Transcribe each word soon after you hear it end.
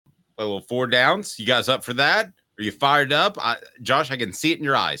A little four downs. You guys up for that? Are you fired up? Josh, I can see it in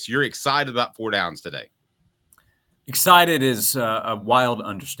your eyes. You're excited about four downs today. Excited is a wild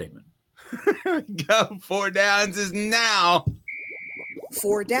understatement. Go, four downs is now.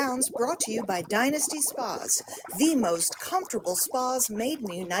 Four Downs brought to you by Dynasty Spas, the most comfortable spas made in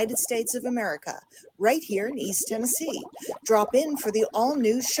the United States of America, right here in East Tennessee. Drop in for the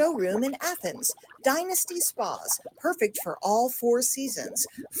all-new showroom in Athens. Dynasty Spas, perfect for all four seasons.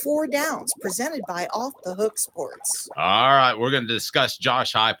 Four Downs, presented by Off the Hook Sports. All right, we're going to discuss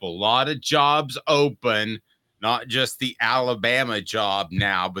Josh Heupel. A lot of jobs open. Not just the Alabama job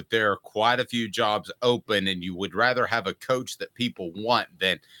now, but there are quite a few jobs open, and you would rather have a coach that people want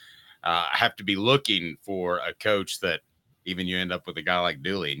than have to be looking for a coach that even you end up with a guy like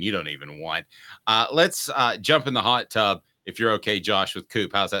Dooley and you don't even want. Let's jump in the hot tub, if you're okay, Josh, with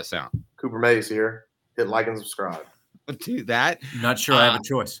Coop. How's that sound? Cooper Mays here. Hit like and subscribe. Do that. Not sure I have a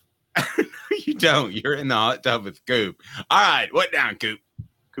choice. You don't. You're in the hot tub with Coop. All right, what down, Coop?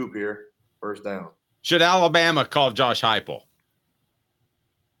 Coop here. First down. Should Alabama call Josh Heupel?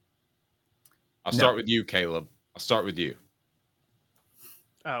 I'll start with you, Caleb. I'll start with you.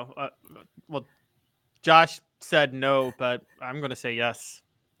 Well, Josh said no, but I'm going to say yes.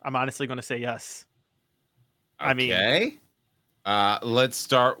 I'm honestly going to say yes. Okay. Let's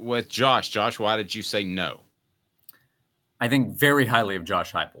start with Josh. Josh, why did you say no? I think very highly of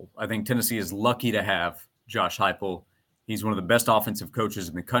Josh Heupel. I think Tennessee is lucky to have Josh Heupel. He's one of the best offensive coaches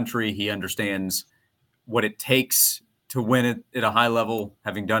in the country. He understands what it takes to win it at a high level,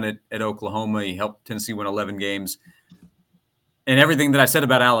 having done it at Oklahoma. He helped Tennessee win 11 games. And everything that I said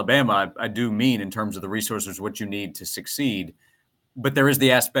about Alabama, I do mean in terms of the resources, what you need to succeed. But there is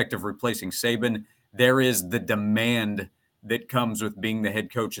the aspect of replacing Saban. There is the demand that comes with being the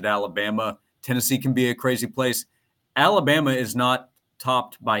head coach at Alabama. Tennessee can be a crazy place. Alabama is not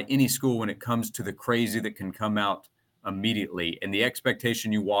topped by any school when it comes to the crazy that can come out immediately. And the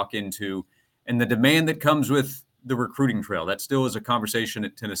expectation you walk into and the demand that comes with the recruiting trail, that still is a conversation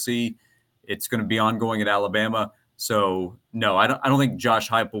at Tennessee. It's going to be ongoing at Alabama. So, no, I don't think Josh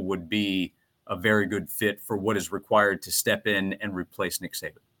Heupel would be a very good fit for what is required to step in and replace Nick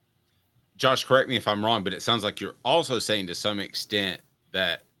Saban. Josh, correct me if I'm wrong, but it sounds like you're also saying to some extent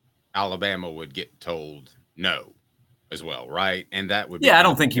that Alabama would get told no as well, right? And that would be I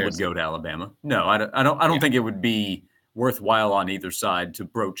don't think he would go to Alabama. No, I don't think it would be worthwhile on either side to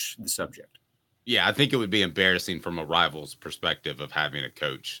broach the subject. Yeah, I think it would be embarrassing from a rival's perspective of having a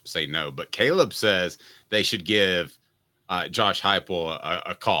coach say no. But Caleb says they should give Josh Heupel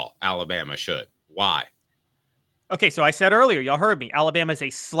a call. Alabama should. Why? Okay, so I said earlier, y'all heard me. Alabama is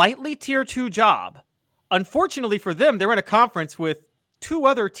a slightly tier 2 job. Unfortunately for them, they're in a conference with two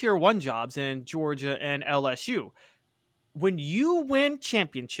other tier 1 jobs in Georgia and LSU. When you win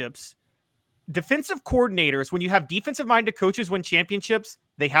championships, defensive coordinators, when you have defensive-minded coaches win championships,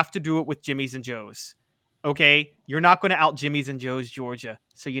 they have to do it with Jimmy's and Joe's. Okay? You're not going to out Jimmy's and Joe's Georgia.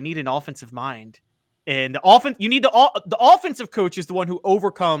 So you need an offensive mind. And you need the offensive coach is the one who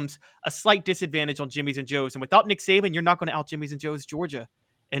overcomes a slight disadvantage on Jimmy's and Joe's. And without Nick Saban, you're not going to out Jimmy's and Joe's Georgia.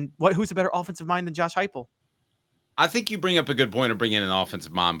 And who's a better offensive mind than Josh Heupel? I think you bring up a good point of bringing in an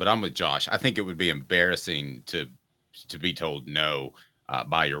offensive mind, but I'm with Josh. I think it would be embarrassing to be told no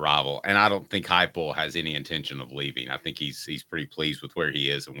by your rival. And I don't think Heupel has any intention of leaving. I think he's pretty pleased with where he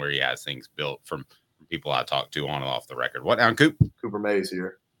is and where he has things built from people I talked to on and off the record. What down, Coop? Cooper Mays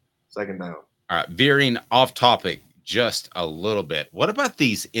here. Second down. All right, veering off topic just a little bit. What about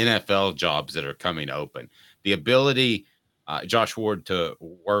these NFL jobs that are coming open? The ability, Josh Ward, to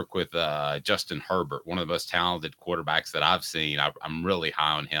work with Justin Herbert, one of the most talented quarterbacks that I've seen. I'm really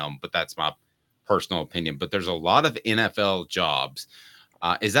high on him, but that's my personal opinion. But there's a lot of NFL jobs.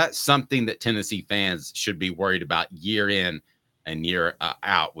 Is that something that Tennessee fans should be worried about year in and year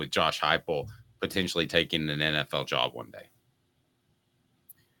out with Josh Heupel potentially taking an NFL job one day?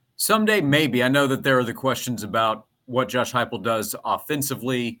 Someday, maybe. I know that there are the questions about what Josh Heupel does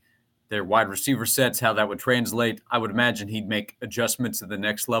offensively, their wide receiver sets, how that would translate. I would imagine he'd make adjustments at the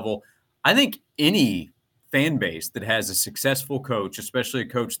next level. I think any fan base that has a successful coach, especially a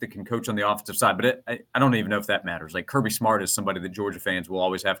coach that can coach on the offensive side, but I don't even know if that matters. Like Kirby Smart is somebody that Georgia fans will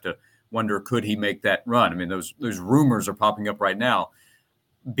always have to wonder, could he make that run? I mean, those rumors are popping up right now.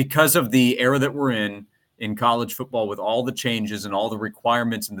 Because of the era that we're in college football, with all the changes and all the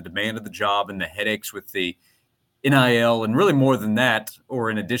requirements and the demand of the job and the headaches with the NIL, and really more than that, or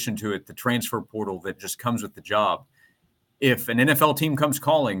in addition to it, the transfer portal that just comes with the job. If an NFL team comes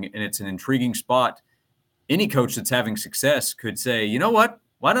calling and it's an intriguing spot, any coach that's having success could say, you know what,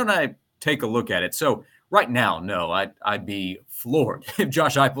 why don't I take a look at it? So right now, no, I'd be floored if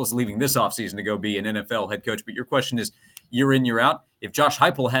Josh Heupel is leaving this offseason to go be an NFL head coach. But your question is year in, year out. If Josh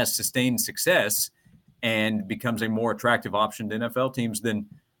Heupel has sustained success and becomes a more attractive option to NFL teams, then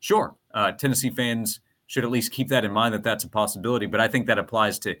sure, Tennessee fans should at least keep that in mind, that that's a possibility. But I think that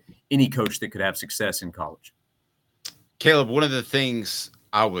applies to any coach that could have success in college. Caleb, one of the things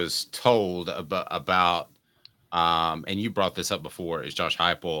I was told about and you brought this up before, is Josh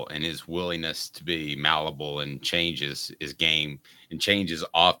Heupel and his willingness to be malleable and changes his game and changes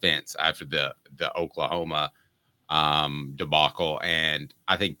offense after the Oklahoma debacle. And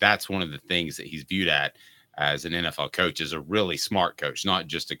I think that's one of the things that he's viewed at as an NFL coach, is a really smart coach, not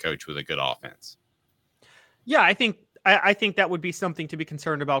just a coach with a good offense. Yeah, I think that would be something to be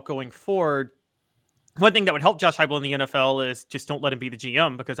concerned about going forward. One thing that would help Josh Heupel in the NFL is just don't let him be the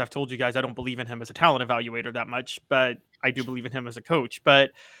GM, because I've told you guys I don't believe in him as a talent evaluator that much, but I do believe in him as a coach.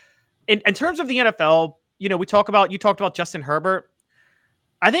 But in terms of the NFL, you talked about Justin Herbert.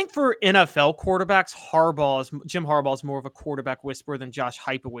 I think for NFL quarterbacks, Jim Harbaugh is more of a quarterback whisperer than Josh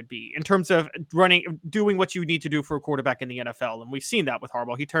Heupel would be in terms of doing what you need to do for a quarterback in the NFL. And we've seen that with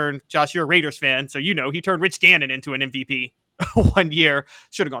Harbaugh. Josh, you're a Raiders fan, so he turned Rich Gannon into an MVP 1 year.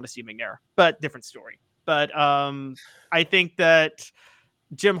 Should have gone to Steve McNair, but different story. But I think that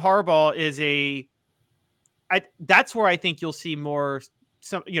Jim Harbaugh that's where I think you'll see more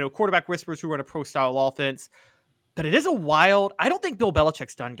quarterback whisperers who run a pro style offense. But it is I don't think Bill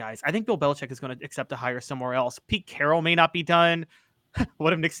Belichick's done, guys. I think Bill Belichick is going to accept a hire somewhere else. Pete Carroll may not be done.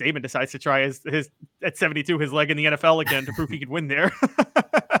 What if Nick Saban decides to try his at 72 his leg in the NFL again to prove he could win there?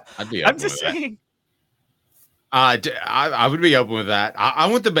 I'd be open I'm just with saying. I would be open with that. I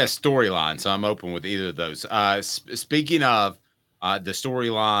want the best storyline, so I'm open with either of those. Speaking of the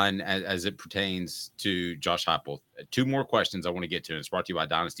storyline as it pertains to Josh Heupel, 2 more questions I want to get to. And it's brought to you by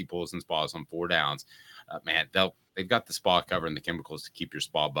Dynasty Pools and Spas on 4 Downs. Man, they've got the spa cover and the chemicals to keep your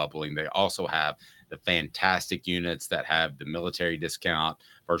spa bubbling. They also have the fantastic units that have the military discount,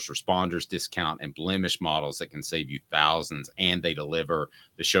 first responders discount, and blemish models that can save you thousands, and they deliver.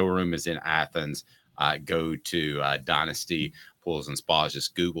 The showroom is in Athens. Go to Dynasty Pools and Spas.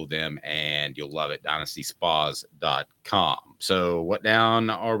 Just Google them and you'll love it. DynastySpas.com. So what down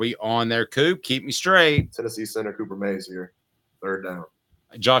are we on there, Coop? Keep me straight. Tennessee center Cooper Mays here. 3rd down.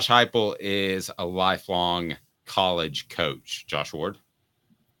 Josh Heupel is a lifelong college coach. Josh Ward?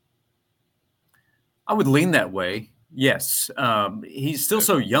 I would lean that way. Yes. He's still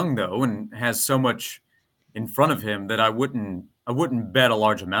so young, though, and has so much in front of him that I wouldn't bet a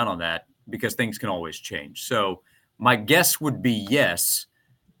large amount on that, because things can always change. So my guess would be yes,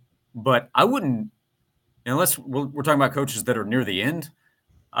 but I wouldn't, unless we're talking about coaches that are near the end.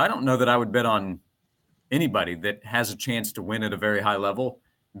 I don't know that I would bet on anybody that has a chance to win at a very high level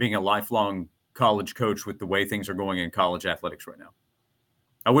being a lifelong college coach with the way things are going in college athletics right now.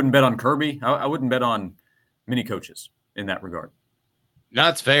 I wouldn't bet on Kirby. I wouldn't bet on many coaches in that regard.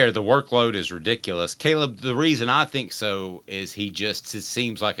 That's fair. The workload is ridiculous. Caleb, the reason I think so is he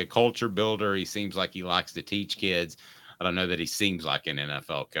seems like a culture builder. He seems like he likes to teach kids. I don't know that he seems like an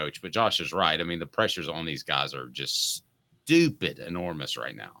NFL coach, but Josh is right. I mean, the pressures on these guys are just stupid enormous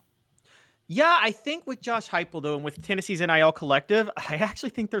right now. Yeah, I think with Josh Heupel, though, and with Tennessee's NIL collective, I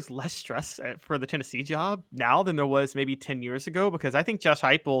actually think there's less stress for the Tennessee job now than there was maybe 10 years ago, because I think Josh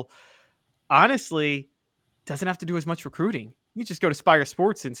Heupel, honestly, doesn't have to do as much recruiting. You just go to Spire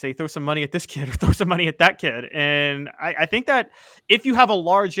Sports and say, throw some money at this kid or throw some money at that kid. And I think that if you have a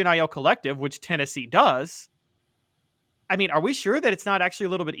large NIL collective, which Tennessee does, I mean, are we sure that it's not actually a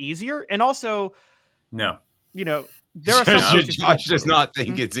little bit easier? And also, no, there are some Josh does not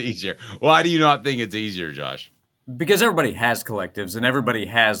think it's easier. Why do you not think it's easier, Josh? Because everybody has collectives and everybody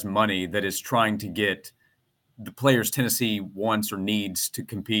has money that is trying to get the players Tennessee wants or needs to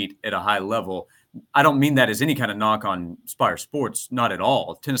compete at a high level. I don't mean that as any kind of knock on Spire Sports, not at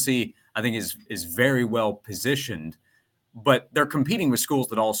all. Tennessee, I think, is very well positioned, but they're competing with schools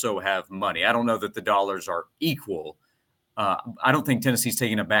that also have money. I don't know that the dollars are equal. I don't think Tennessee's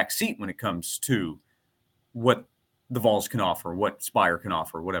taking a back seat when it comes to what the Vols can offer, what Spire can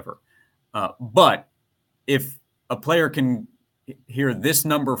offer, whatever. But if a player can hear this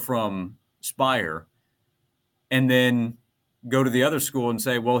number from Spire and then go to the other school and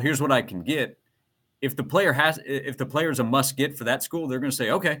say, well, here's what I can get. If the player is a must get for that school, they're going to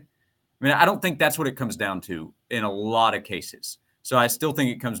say, okay. I mean, I don't think that's what it comes down to in a lot of cases. So I still think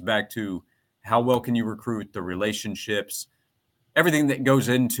it comes back to how well can you recruit, the relationships, everything that goes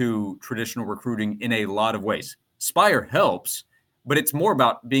into traditional recruiting in a lot of ways. Spire helps, but it's more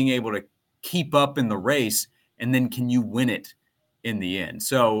about being able to keep up in the race, and then can you win it in the end?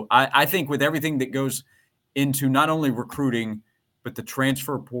 So I think with everything that goes into not only recruiting, but the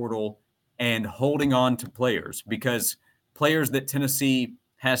transfer portal and holding on to players, because players that Tennessee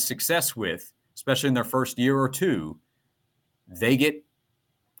has success with, especially in their first year or two, they get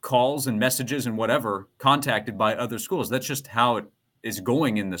calls and messages and whatever contacted by other schools. That's just how it is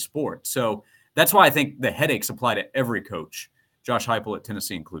going in the sport. So that's why I think the headaches apply to every coach, Josh Heupel at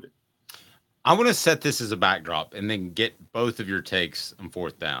Tennessee included. I want to set this as a backdrop and then get both of your takes on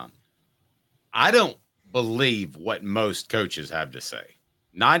fourth down. I don't believe what most coaches have to say.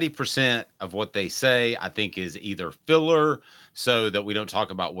 90% of what they say, I think, is either filler so that we don't talk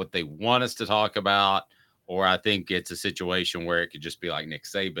about what they want us to talk about, or I think it's a situation where it could just be like Nick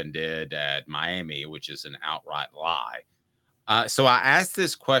Saban did at Miami, which is an outright lie. So I asked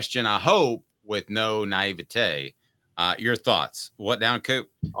this question, I hope, with no naivete. Your thoughts? What down, Coop?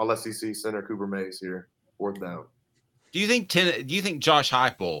 All SEC center Cooper Mays here. Fourth down. Do you think Josh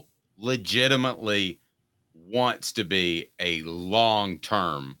Heupel legitimately wants to be a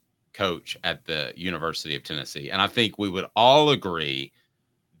long-term coach at the University of Tennessee? And I think we would all agree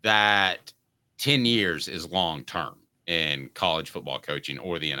that 10 years is long-term in college football coaching,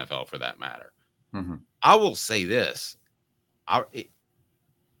 or the NFL for that matter. Mm-hmm. I will say this.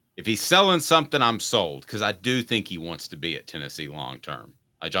 If he's selling something, I'm sold, because I do think he wants to be at Tennessee long-term.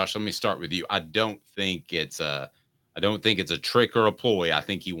 Josh, let me start with you. I don't think it's a trick or a ploy. I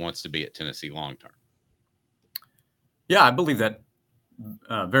think he wants to be at Tennessee long-term. Yeah, I believe that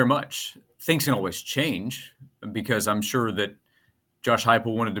very much. Things can always change, because I'm sure that Josh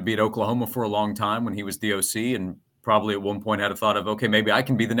Heupel wanted to be at Oklahoma for a long time when he was the OC, and probably at one point had a thought of, okay, maybe I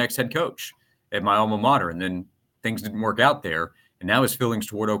can be the next head coach at my alma mater. And then things didn't work out there. And now his feelings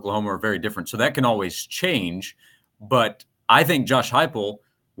toward Oklahoma are very different. So that can always change. But I think Josh Heupel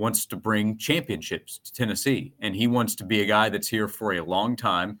wants to bring championships to Tennessee, and he wants to be a guy that's here for a long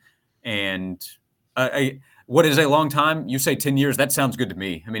time. And what is a long time? You say 10 years. That sounds good to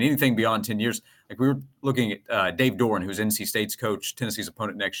me. I mean, anything beyond 10 years. Like, we were looking at Dave Doran, who's NC State's coach, Tennessee's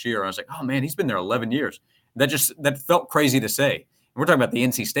opponent next year. I was like, oh, man, he's been there 11 years. That felt crazy to say. And we're talking about the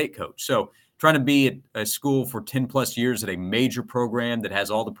NC State coach. So trying to be at a school for 10 plus years at a major program that has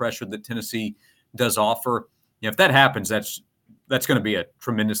all the pressure that Tennessee does offer, if that happens, that's going to be a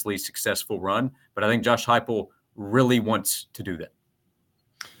tremendously successful run. But I think Josh Heupel really wants to do that.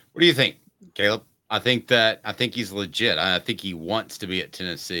 What do you think, Caleb? I think he's legit. I think he wants to be at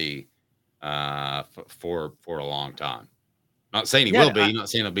Tennessee for a long time. Not saying he will be, not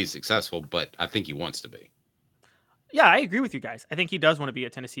saying he'll be successful, but I think he wants to be. Yeah, I agree with you guys. I think he does want to be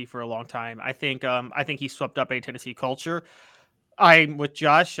at Tennessee for a long time. I think he swept up a Tennessee culture. I'm with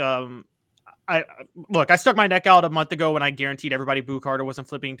Josh. I stuck my neck out a month ago when I guaranteed everybody Boo Carter wasn't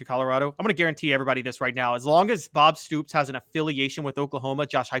flipping to Colorado. I'm going to guarantee everybody this right now. As long as Bob Stoops has an affiliation with Oklahoma,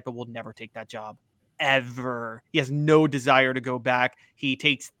 Josh Heupel will never take that job. Ever. He has no desire to go back.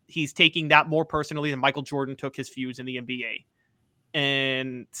 He's taking that more personally than Michael Jordan took his feuds in the NBA.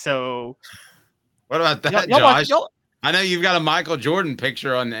 And so, what about that, Josh? I know you've got a Michael Jordan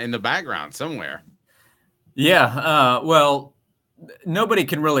picture in the background somewhere. Yeah. Well, nobody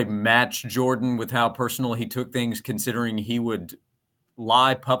can really match Jordan with how personal he took things, considering he would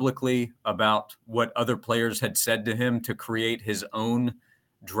lie publicly about what other players had said to him to create his own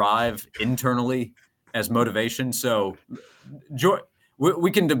drive internally as motivation. So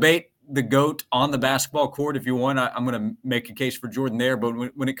we can debate the GOAT on the basketball court if you want. I'm going to make a case for Jordan there. But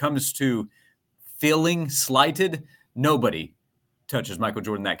when it comes to feeling slighted, nobody touches Michael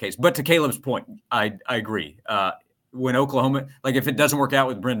Jordan in that case. But to Caleb's point, I agree. When Oklahoma, like, if it doesn't work out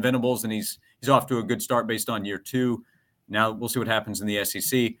with Brent Venables and he's off to a good start based on year two, now we'll see what happens in the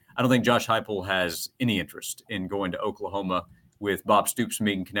SEC. I don't think Josh Heupel has any interest in going to Oklahoma with Bob Stoops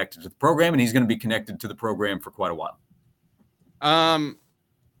being connected to the program, and he's going to be connected to the program for quite a while.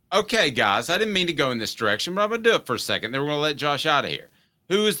 Okay, guys, I didn't mean to go in this direction, but I'm going to do it for a second. Then we're going to let Josh out of here.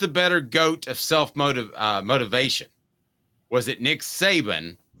 Who is the better GOAT of self-motivation? Was it Nick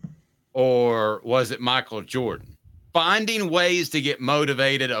Saban, or was it Michael Jordan? Finding ways to get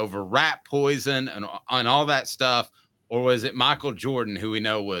motivated over rat poison and all that stuff, or was it Michael Jordan, who we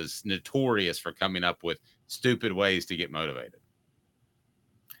know was notorious for coming up with stupid ways to get motivated?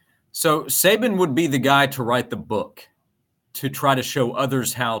 So Saban would be the guy to write the book, to try to show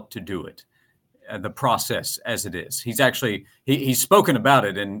others how to do it, the process as it is. He's actually, he's spoken about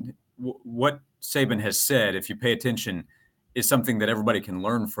it, and what Saban has said, if you pay attention, is something that everybody can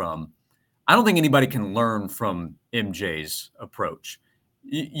learn from. I don't think anybody can learn from MJ's approach.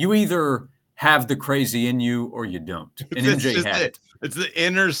 You either have the crazy in you or you don't. And MJ had it. It's the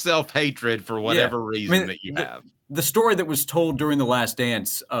inner self-hatred for whatever reason that you have. The story that was told during The Last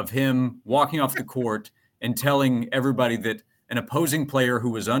Dance of him walking off the court and telling everybody that an opposing player who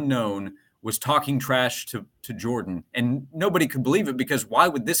was unknown was talking trash to Jordan, and nobody could believe it because why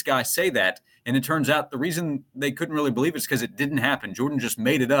would this guy say that? And it turns out the reason they couldn't really believe it is because it didn't happen. Jordan just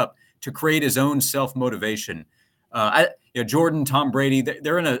made it up to create his own self-motivation. Jordan, Tom Brady,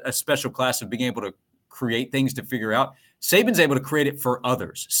 they're in a special class of being able to create things to figure out. Saban's able to create it for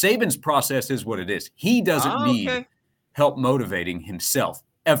others. Saban's process is what it is. He doesn't need help motivating himself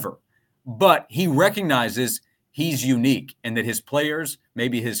ever, but he recognizes he's unique and that his players,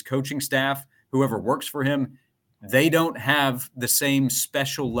 maybe his coaching staff, whoever works for him, they don't have the same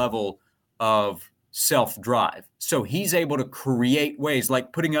special level of self-drive. So he's able to create ways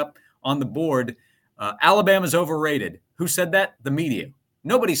like putting up on the board, Alabama's overrated. Who said that? The media.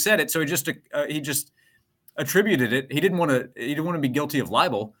 Nobody said it, so he just attributed it. He didn't want to be guilty of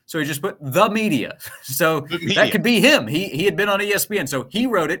libel, so he just put the media. So that could be him. He had been on ESPN, so he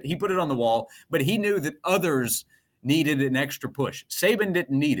wrote it. He put it on the wall, but he knew that others needed an extra push. Saban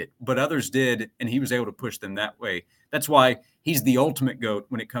didn't need it, but others did, and he was able to push them that way. That's why he's the ultimate GOAT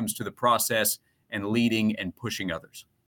when it comes to the process and leading and pushing others.